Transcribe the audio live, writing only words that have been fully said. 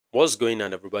What's going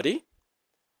on, everybody?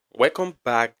 Welcome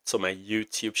back to my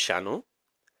YouTube channel.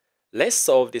 Let's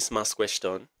solve this math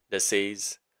question that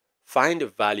says find the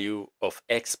value of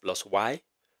x plus y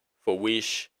for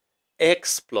which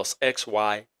x plus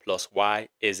xy plus y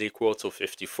is equal to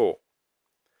 54.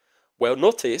 Well,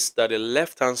 notice that the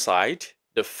left-hand side,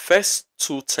 the first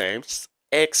two terms,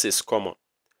 x is common.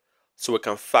 So we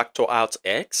can factor out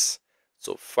x.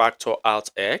 So factor out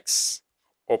x,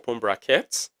 open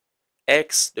brackets,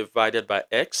 x divided by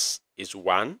x is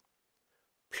 1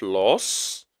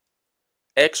 plus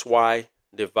xy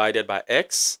divided by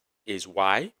x is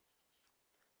y,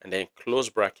 and then close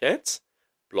bracket,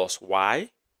 plus y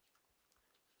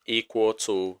equal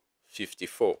to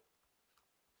 54.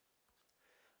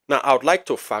 Now I would like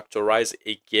to factorize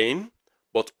again,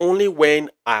 but only when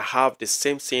I have the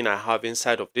same thing I have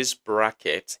inside of this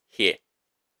bracket here.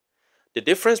 The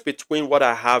difference between what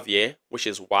I have here, which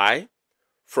is y,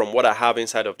 from what I have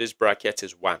inside of this bracket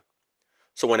is 1.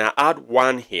 So when I add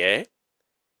 1 here,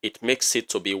 it makes it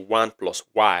to be 1 plus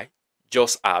y,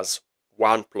 just as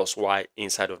 1 plus y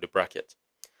inside of the bracket.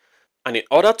 And in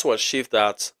order to achieve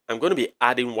that, I'm going to be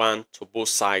adding 1 to both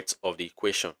sides of the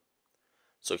equation.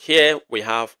 So here we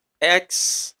have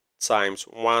x times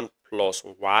 1 plus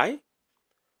y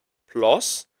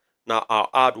plus, now I'll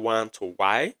add 1 to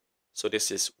y. So this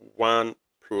is 1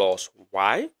 plus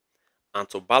y. And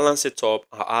to balance it up,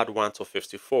 I'll add 1 to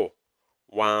 54.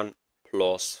 1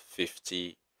 plus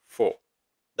 54.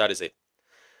 That is it.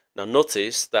 Now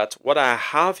notice that what I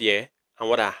have here and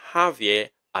what I have here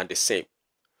are the same.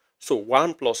 So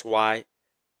 1 plus y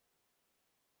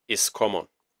is common.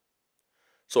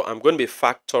 So I'm going to be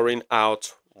factoring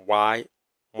out y,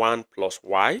 1 plus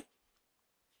y.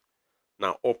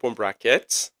 Now open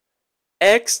brackets.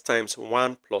 X times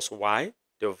 1 plus y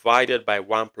divided by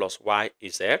 1 plus y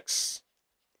is x,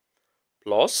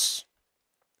 plus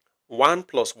 1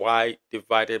 plus y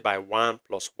divided by 1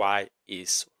 plus y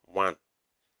is 1.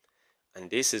 And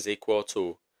this is equal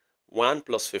to 1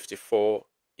 plus 54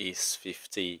 is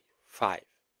 55.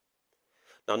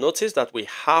 Now notice that we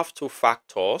have two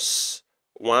factors,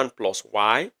 1 plus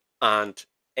y and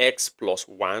x plus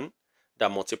 1,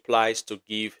 that multiplies to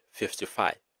give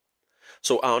 55.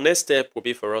 So our next step will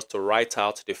be for us to write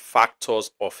out the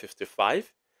factors of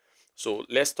 55. So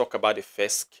let's talk about the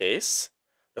first case.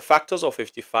 The factors of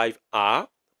 55 are,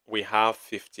 we have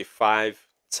 55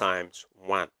 times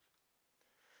 1.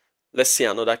 Let's see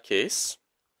another case.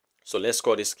 So let's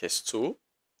call this case 2.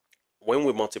 When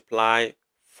we multiply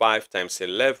 5 times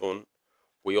 11,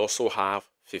 we also have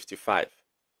 55.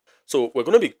 So we're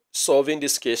going to be solving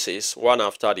these cases one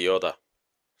after the other.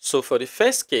 So for the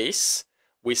first case,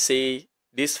 we say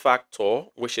this factor,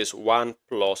 which is 1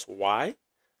 plus y,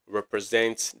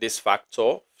 represents this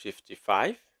factor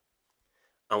 55.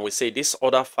 And we say this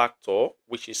other factor,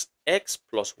 which is x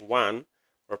plus 1,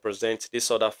 represents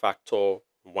this other factor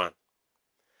 1.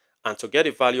 And to get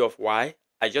the value of y,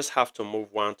 I just have to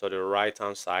move 1 to the right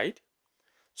hand side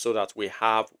so that we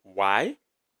have y.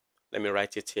 Let me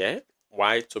write it here.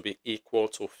 Y to be equal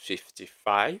to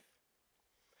 55.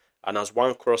 And as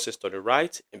 1 crosses to the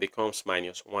right, it becomes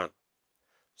minus 1.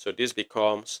 So this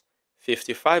becomes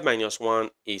 55 minus 1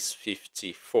 is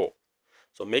 54.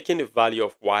 So making the value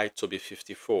of y to be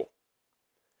 54.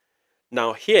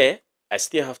 Now here, I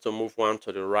still have to move 1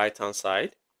 to the right hand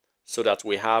side so that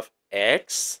we have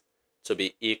x to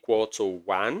be equal to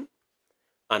 1.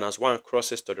 And as 1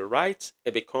 crosses to the right,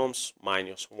 it becomes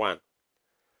minus 1.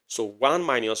 So 1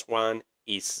 minus 1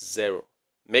 is 0,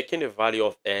 making the value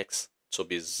of x to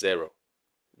be 0.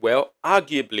 Well,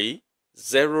 arguably,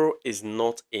 0 is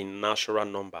not a natural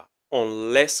number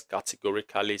unless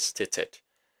categorically stated.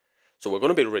 So we're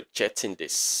going to be rejecting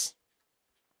this.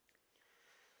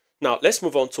 Now, let's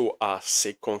move on to our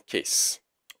second case.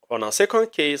 On our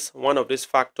second case, one of these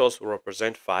factors will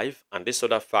represent 5, and this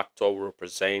other factor will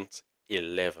represent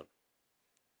 11.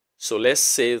 So let's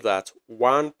say that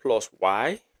 1 plus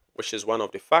y, which is one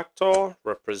of the factors,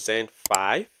 represent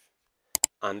 5.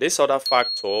 And this other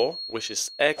factor, which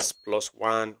is x plus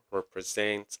 1,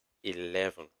 represents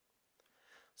 11.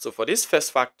 So for this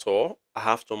first factor, I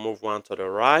have to move 1 to the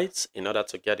right in order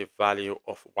to get the value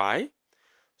of y.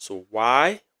 So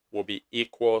y will be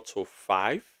equal to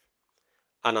 5.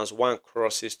 And as 1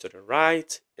 crosses to the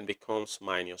right, it becomes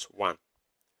minus 1.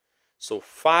 So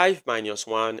 5 minus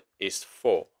 1 is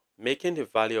 4, making the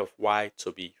value of y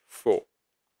to be 4.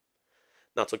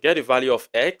 Now to get the value of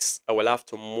x, I will have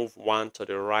to move 1 to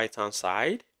the right hand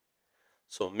side.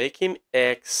 So making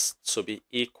x to be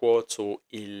equal to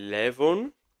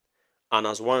 11. And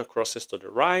as 1 crosses to the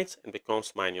right, it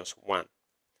becomes minus 1.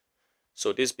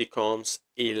 So this becomes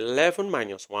 11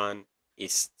 minus 1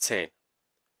 is 10.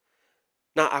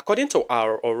 Now, according to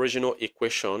our original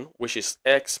equation, which is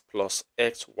x plus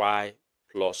xy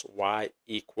plus y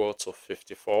equal to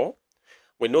 54,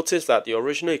 we notice that the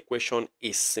original equation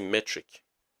is symmetric,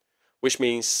 which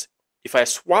means if I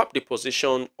swap the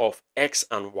position of x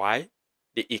and y,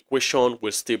 the equation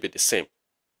will still be the same.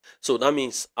 So that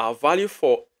means our value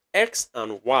for x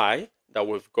and y that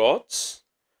we've got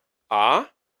are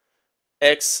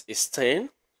x is 10,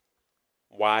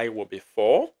 y will be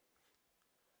 4,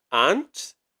 and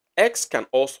x can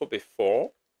also be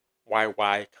 4,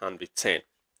 y can be 10.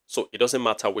 So it doesn't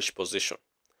matter which position.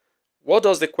 What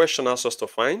does the question ask us to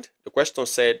find? The question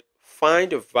said,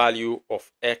 find the value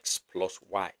of x plus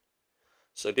y.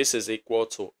 So this is equal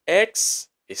to x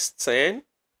is 10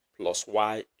 plus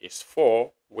y is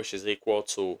 4, which is equal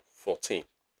to 14.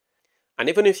 And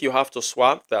even if you have to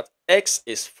swap that x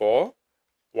is 4,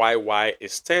 y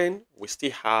is 10, we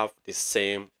still have the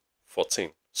same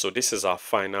 14. So this is our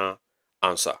final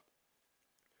answer.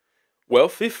 Well,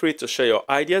 feel free to share your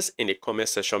ideas in the comment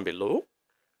section below.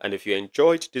 And if you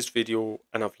enjoyed this video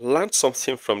and have learned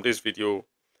something from this video,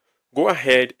 go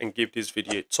ahead and give this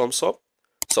video a thumbs up.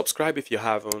 Subscribe if you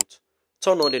haven't.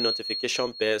 Turn on the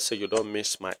notification bell so you don't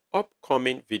miss my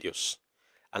upcoming videos.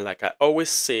 And like I always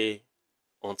say,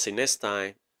 until next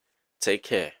time, take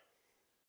care.